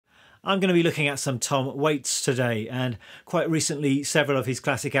I'm going to be looking at some Tom Waits today, and quite recently several of his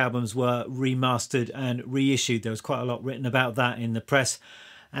classic albums were remastered and reissued. There was quite a lot written about that in the press,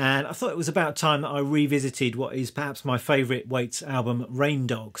 and I thought it was about time that I revisited what is perhaps my favourite Waits album, Rain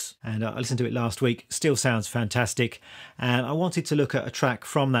Dogs. And I listened to it last week, still sounds fantastic, and I wanted to look at a track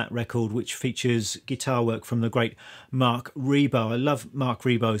from that record which features guitar work from the great Mark Ribot. I love Mark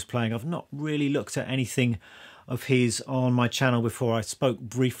Ribot's playing. I've not really looked at anything of his on my channel before. I spoke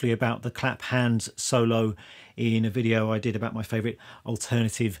briefly about the clap hands solo in a video I did about my favourite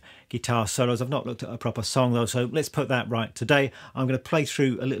alternative guitar solos. I've not looked at a proper song though, so let's put that right. Today I'm going to play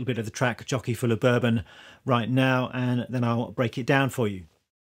through a little bit of the track Jockey Full of Bourbon right now, and then I'll break it down for you.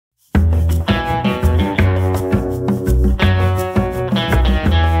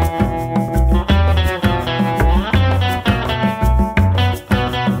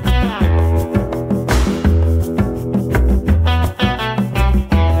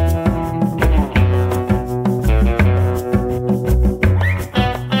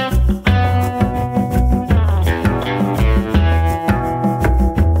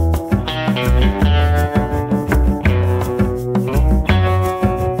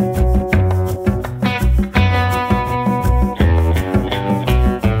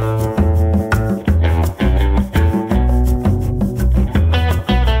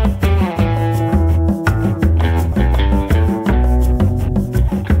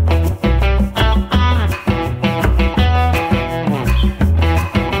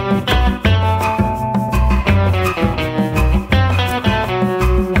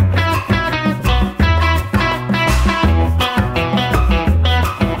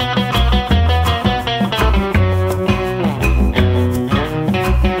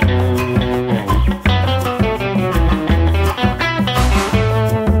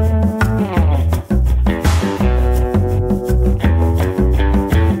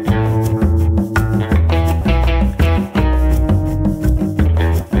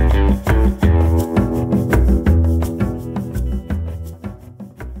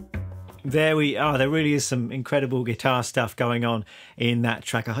 There we are. There really is some incredible guitar stuff going on in that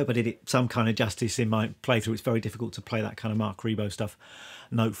track. I hope I did it some kind of justice in my playthrough. It's very difficult to play that kind of Mark Ribot stuff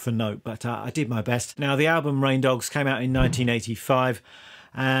note for note, but I did my best. Now, the album Rain Dogs came out in 1985,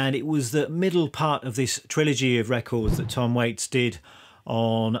 and it was the middle part of this trilogy of records that Tom Waits did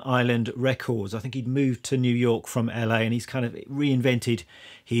on Island Records. I think he'd moved to New York from LA, and he's kind of reinvented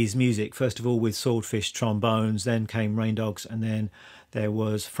his music, first of all with Swordfish trombones, then came Rain Dogs, and then there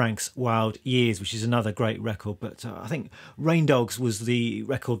was Frank's Wild Years, which is another great record. But I think Rain Dogs was the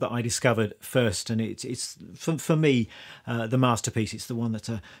record that I discovered first, and it's for me the masterpiece. It's the one that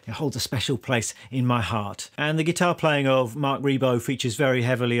holds a special place in my heart. And the guitar playing of Mark Ribot features very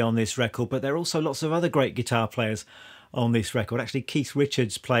heavily on this record, but there are also lots of other great guitar players on this record. Actually, Keith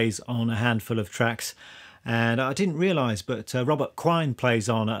Richards plays on a handful of tracks, and I didn't realise, but Robert Quine plays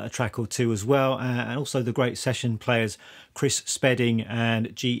on a track or two as well, and also the great session players Chris Spedding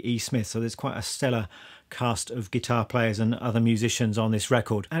and G.E. Smith. So there's quite a stellar cast of guitar players and other musicians on this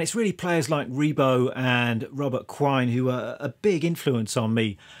record. And it's really players like Ribot and Robert Quine who are a big influence on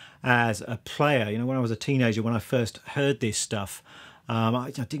me as a player. You know, when I was a teenager, when I first heard this stuff,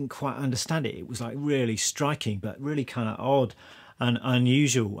 I didn't quite understand it. It was like really striking, but really kind of odd and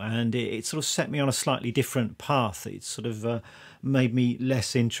unusual, and it sort of set me on a slightly different path. It sort of made me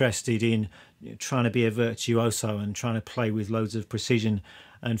less interested in trying to be a virtuoso and trying to play with loads of precision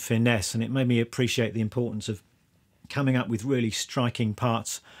and finesse, and it made me appreciate the importance of coming up with really striking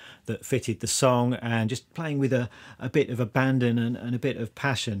parts that fitted the song and just playing with a bit of abandon and a bit of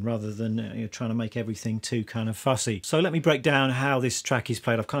passion rather than trying to make everything too kind of fussy. So let me break down how this track is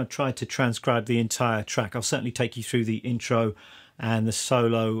played. I've kind of tried to transcribe the entire track. I'll certainly take you through the intro and the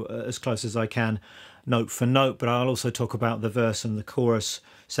solo as close as I can, note for note, but I'll also talk about the verse and the chorus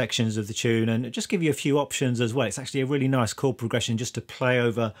sections of the tune and just give you a few options as well. It's actually a really nice chord progression just to play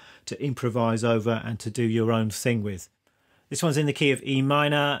over, to improvise over, and to do your own thing with. This one's in the key of E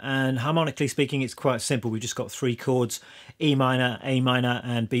minor, and harmonically speaking it's quite simple. We've just got three chords: E minor, A minor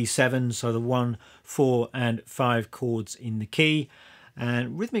and B7, so the 1, 4 and 5 chords in the key.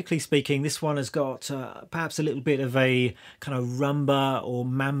 And rhythmically speaking, this one has got perhaps a little bit of a kind of rumba or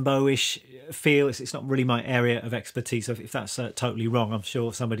mambo-ish feel. It's not really my area of expertise, so if that's totally wrong, I'm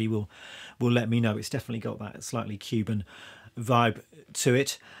sure somebody will let me know. It's definitely got that slightly Cuban vibe to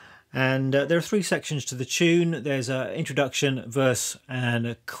it. And there are three sections to the tune. There's an introduction, verse and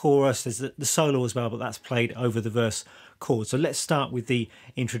a chorus. There's the solo as well, but that's played over the verse chord. So let's start with the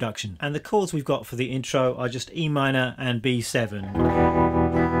introduction. And the chords we've got for the intro are just E minor and B7.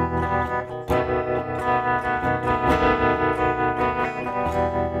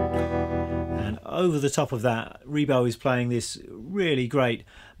 over the top of that, Rebo is playing this really great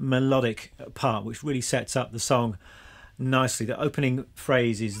melodic part, which really sets up the song nicely. The opening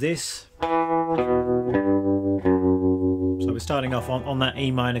phrase is this. So we're starting off on that E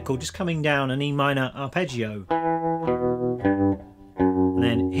minor chord, just coming down an E minor arpeggio, and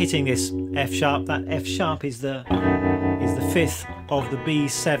then hitting this F sharp. That F sharp is the fifth of the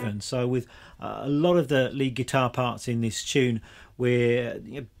B7. So with a lot of the lead guitar parts in this tune, we're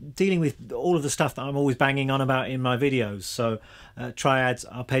dealing with all of the stuff that I'm always banging on about in my videos. So triads,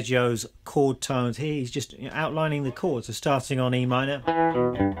 arpeggios, chord tones. Here he's just outlining the chords. So starting on E minor,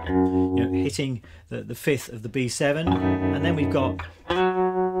 hitting the fifth of the B7, and then we've got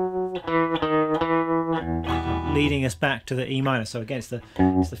leading us back to the E minor. So again,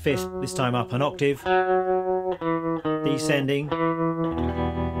 it's the fifth, this time up an octave, descending,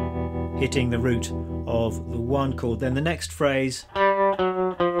 hitting the root of the 1 chord. Then the next phrase,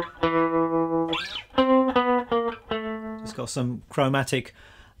 it's got some chromatic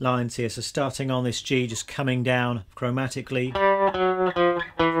lines here. So starting on this G, just coming down chromatically.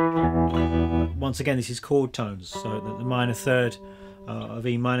 Once again, this is chord tones. So the minor third of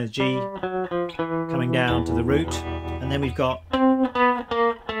E minor G, coming down to the root, and then we've got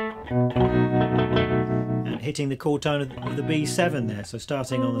hitting the chord tone of the B7 there. So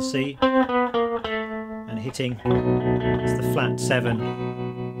starting on the C and hitting, it's the flat 7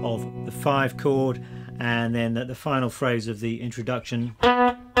 of the 5 chord, and then the final phrase of the introduction.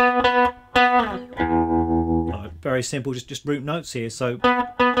 Very simple, just root notes here. So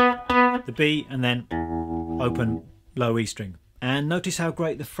the B and then open low E string. And notice how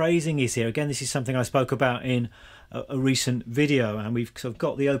great the phrasing is here. Again, this is something I spoke about in a recent video, and we've sort of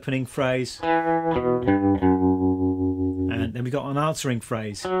got the opening phrase, and then we've got an answering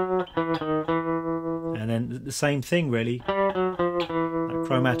phrase, and then the same thing really, that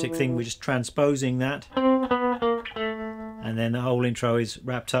chromatic thing, we're just transposing that, and then the whole intro is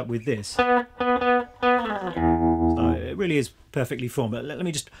wrapped up with this. So it really is perfectly formed. But let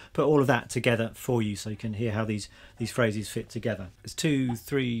me just put all of that together for you so you can hear how these phrases fit together. It's 2,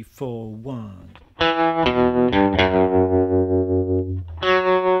 3, 4, 1.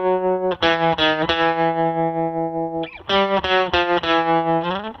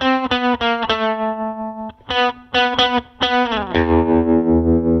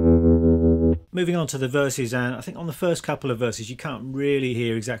 Moving on to the verses, and I think on the first couple of verses you can't really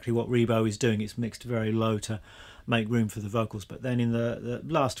hear exactly what Rebo is doing. It's mixed very low to make room for the vocals, but then in the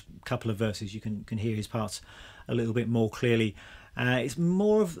last couple of verses you can hear his parts a little bit more clearly. It's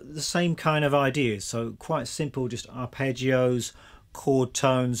more of the same kind of ideas, so quite simple, just arpeggios, chord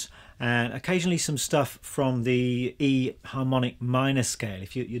tones, and occasionally some stuff from the E harmonic minor scale.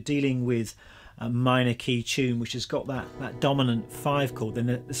 If you're dealing with a minor key tune which has got that dominant 5 chord,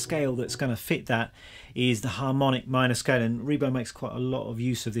 then the scale that's going to fit that is the harmonic minor scale, and Rebo makes quite a lot of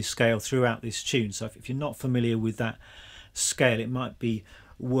use of this scale throughout this tune. So if you're not familiar with that scale, it might be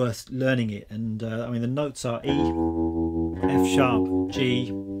worth learning it. And I mean, the notes are E, F sharp,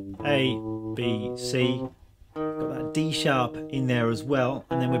 G, A, B, C. Got that D sharp in there as well,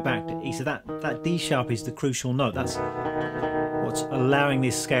 and then we're back to E. So that D sharp is the crucial note. That's what's allowing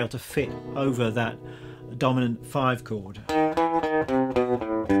this scale to fit over that dominant 5 chord. So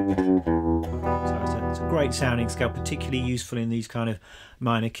it's a great sounding scale, particularly useful in these kind of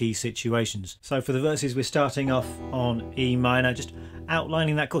minor key situations. So for the verses, we're starting off on E minor, just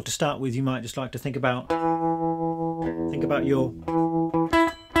outlining that chord. To start with, you might just like to think about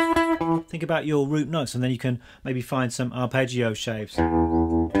your root notes, and then you can maybe find some arpeggio shapes.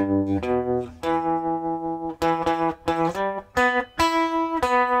 And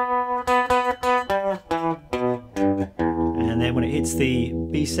then when it hits the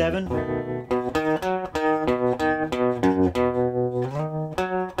B7,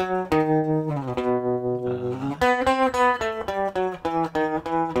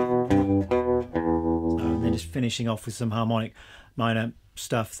 and then just finishing off with some harmonic minor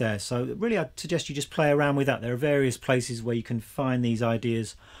stuff there. So really I'd suggest you just play around with that. There are various places where you can find these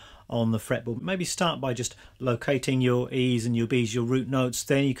ideas on the fretboard. Maybe start by just locating your E's and your B's, your root notes,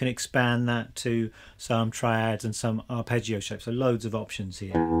 then you can expand that to some triads and some arpeggio shapes. So loads of options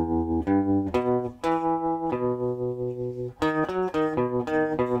here.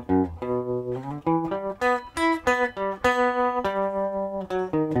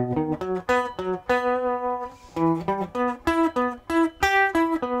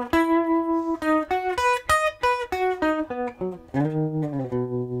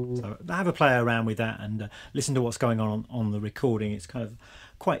 Have a play around with that and listen to what's going on the recording. It's kind of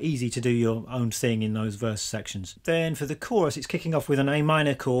quite easy to do your own thing in those verse sections. Then for the chorus, it's kicking off with an A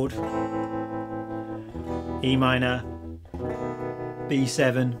minor chord, E minor,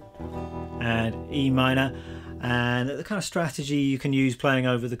 B7 and E minor. And the kind of strategy you can use playing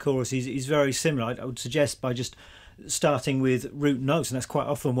over the chorus is very similar. I would suggest by just starting with root notes, and that's quite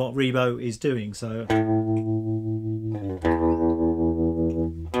often what Rebo is doing. So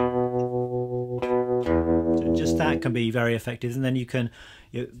just that can be very effective, and then you can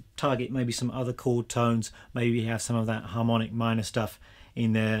target maybe some other chord tones, maybe have some of that harmonic minor stuff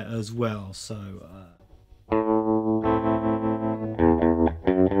in there as well. So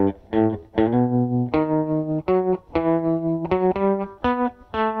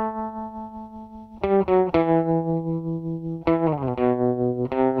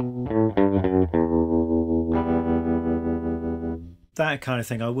that kind of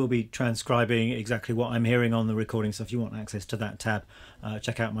thing. I will be transcribing exactly what I'm hearing on the recording, so if you want access to that tab,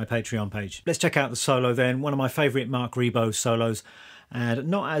 check out my Patreon page. Let's check out the solo then. One of my favourite Mark Rebo solos, and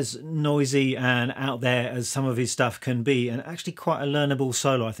not as noisy and out there as some of his stuff can be, and actually quite a learnable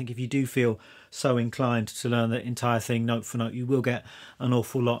solo. I think if you do feel so inclined to learn the entire thing note for note, you will get an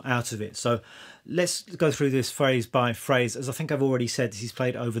awful lot out of it. So let's go through this phrase by phrase. As I think I've already said, this is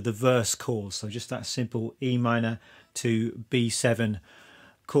played over the verse chords, so just that simple E minor to B7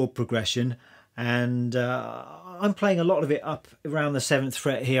 chord progression, and I'm playing a lot of it up around the 7th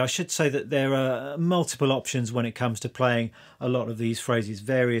fret here. I should say that there are multiple options when it comes to playing a lot of these phrases,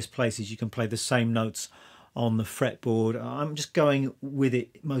 various places you can play the same notes on the fretboard. I'm just going with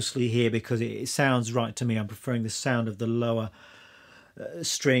it mostly here because it sounds right to me. I'm preferring the sound of the lower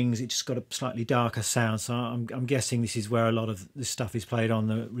strings. It just got a slightly darker sound, so I'm guessing this is where a lot of this stuff is played on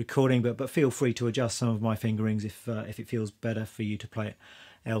the recording, but feel free to adjust some of my fingerings if it feels better for you to play it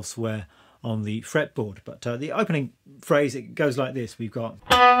elsewhere on the fretboard. But the opening phrase, it goes like this. We've got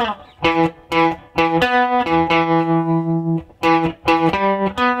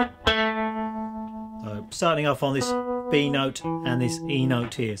so starting off on this B note and this E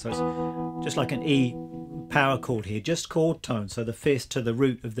note here, so it's just like an E power chord here, just chord tone, so the 5th to the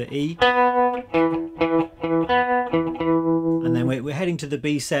root of the E, and then we're heading to the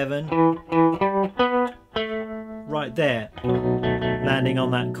B7 right there, landing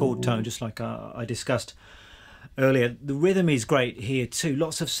on that chord tone just like I discussed earlier. The rhythm is great here too,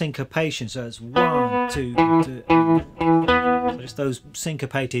 lots of syncopation, so it's 1, 2, 2, so just those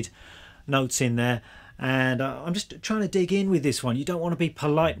syncopated notes in there. And I'm just trying to dig in with this one. You don't want to be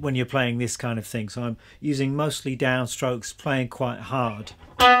polite when you're playing this kind of thing, so I'm using mostly downstrokes, playing quite hard.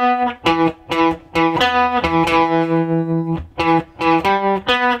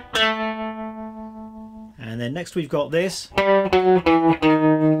 And then next we've got this.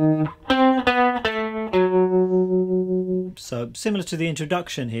 So similar to the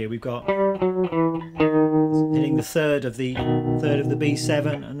introduction here, we've got hitting the third of the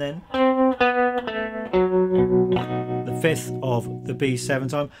B7, and then the 5th of the B7.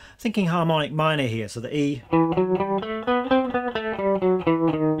 So I'm thinking harmonic minor here, so the E,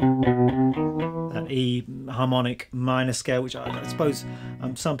 that E harmonic minor scale, which I suppose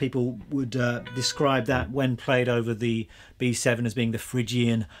some people would describe that when played over the B7 as being the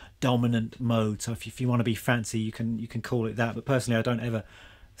Phrygian dominant mode. So if you want to be fancy, you can call it that, but personally I don't ever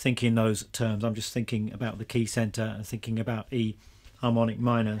think in those terms. I'm just thinking about the key center and thinking about E harmonic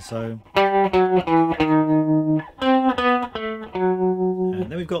minor. So and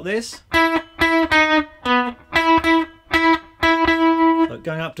then we've got this, so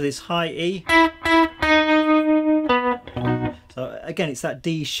going up to this high E. So again, it's that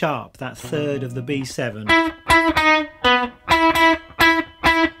D sharp, that 3rd of the B7,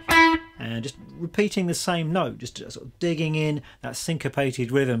 and just repeating the same note, just sort of digging in. That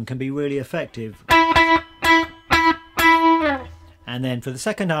syncopated rhythm can be really effective. And then for the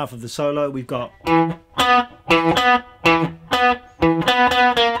second half of the solo, we've got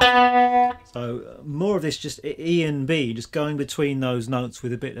so more of this, just E and B, just going between those notes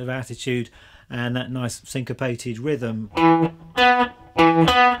with a bit of attitude and that nice syncopated rhythm.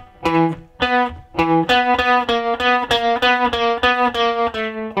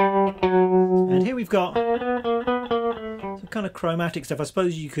 And here we've got some kind of chromatic stuff. I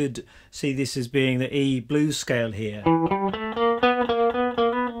suppose you could see this as being the E blues scale here.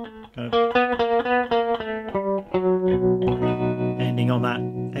 Ending on that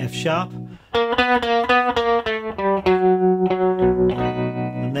F sharp, and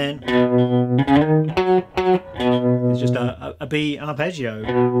then it's just a B arpeggio,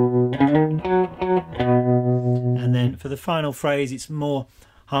 and then for the final phrase it's more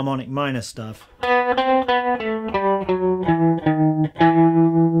harmonic minor stuff,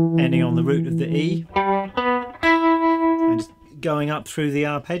 ending on the root of the E, and just going up through the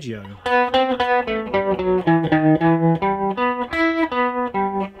arpeggio.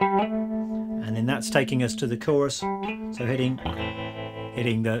 And then that's taking us to the chorus, so hitting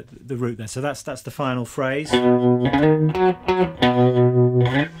the root there. So that's the final phrase. And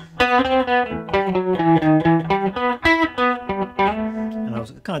I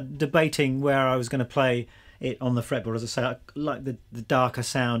was kind of debating where I was going to play it on the fretboard. As I say, I like the darker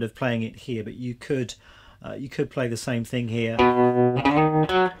sound of playing it here, but you could play the same thing here.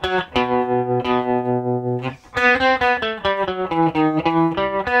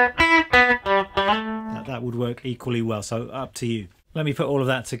 That would work equally well, so up to you. Let me put all of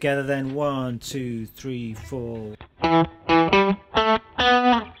that together then. 1, 2, 3, 4.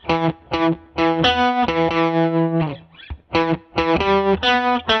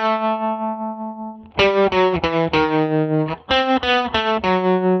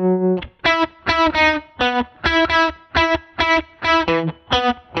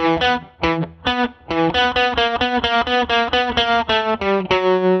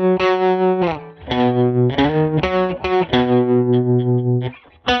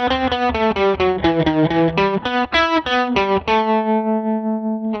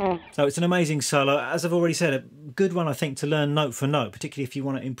 So it's an amazing solo. As I've already said, a good one I think to learn note for note, particularly if you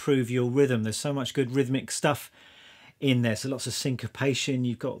want to improve your rhythm. There's so much good rhythmic stuff in there, so lots of syncopation.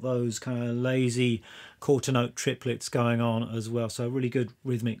 You've got those kind of lazy quarter note triplets going on as well, so a really good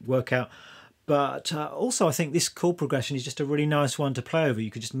rhythmic workout. But also I think this chord progression is just a really nice one to play over. You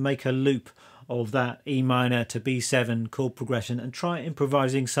could just make a loop of that E minor to B7 chord progression and try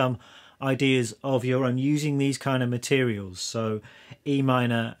improvising some ideas of your own using these kind of materials. So E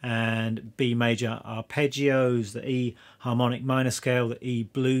minor and B major arpeggios, the E harmonic minor scale, the E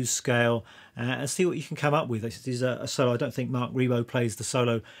blues scale, and see what you can come up with. This is a solo. I don't think Mark Ribot plays the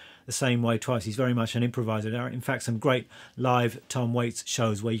solo the same way twice. He's very much an improviser. There are in fact some great live Tom Waits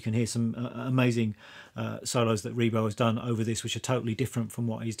shows where you can hear some amazing solos that Ribot has done over this, which are totally different from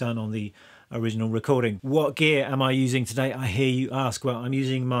what he's done on the original recording. What gear am I using today, I hear you ask? Well, I'm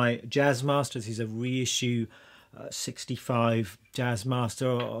using my Jazzmaster. This is a reissue 65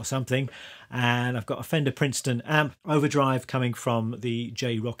 Jazzmaster or something, and I've got a Fender Princeton amp, overdrive coming from the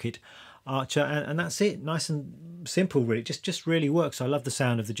J Rocket Archer, and that's it. Nice and simple, really. Just really works. I love the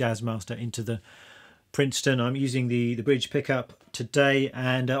sound of the Jazzmaster into the Princeton. I'm using the bridge pickup today,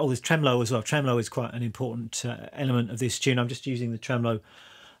 and this tremolo as well. Tremolo is quite an important element of this tune. I'm just using the tremolo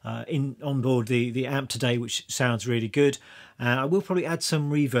on board the amp today, which sounds really good. I will probably add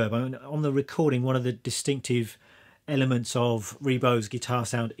some reverb. I mean, on the recording, one of the distinctive elements of Ribot's guitar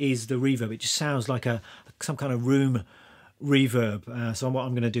sound is the reverb. It just sounds like some kind of room reverb. So what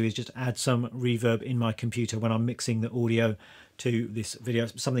I'm going to do is just add some reverb in my computer when I'm mixing the audio to this video.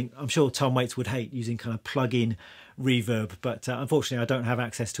 Something I'm sure Tom Waits would hate, using kind of plug-in reverb, but unfortunately I don't have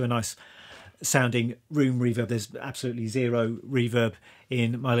access to a nice sounding room reverb. There's absolutely zero reverb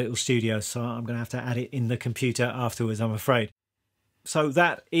in my little studio, so I'm going to have to add it in the computer afterwards, I'm afraid. So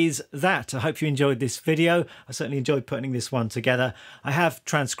that is that. I hope you enjoyed this video. I certainly enjoyed putting this one together. I have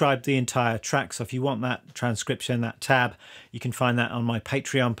transcribed the entire track, so if you want that transcription, that tab, you can find that on my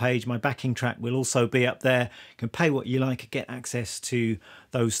Patreon page. My backing track will also be up there. You can pay what you like, get access to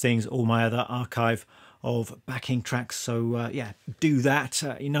those things, all my other archive of backing tracks. So yeah, do that.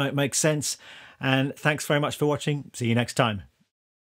 You know it makes sense. And thanks very much for watching. See you next time.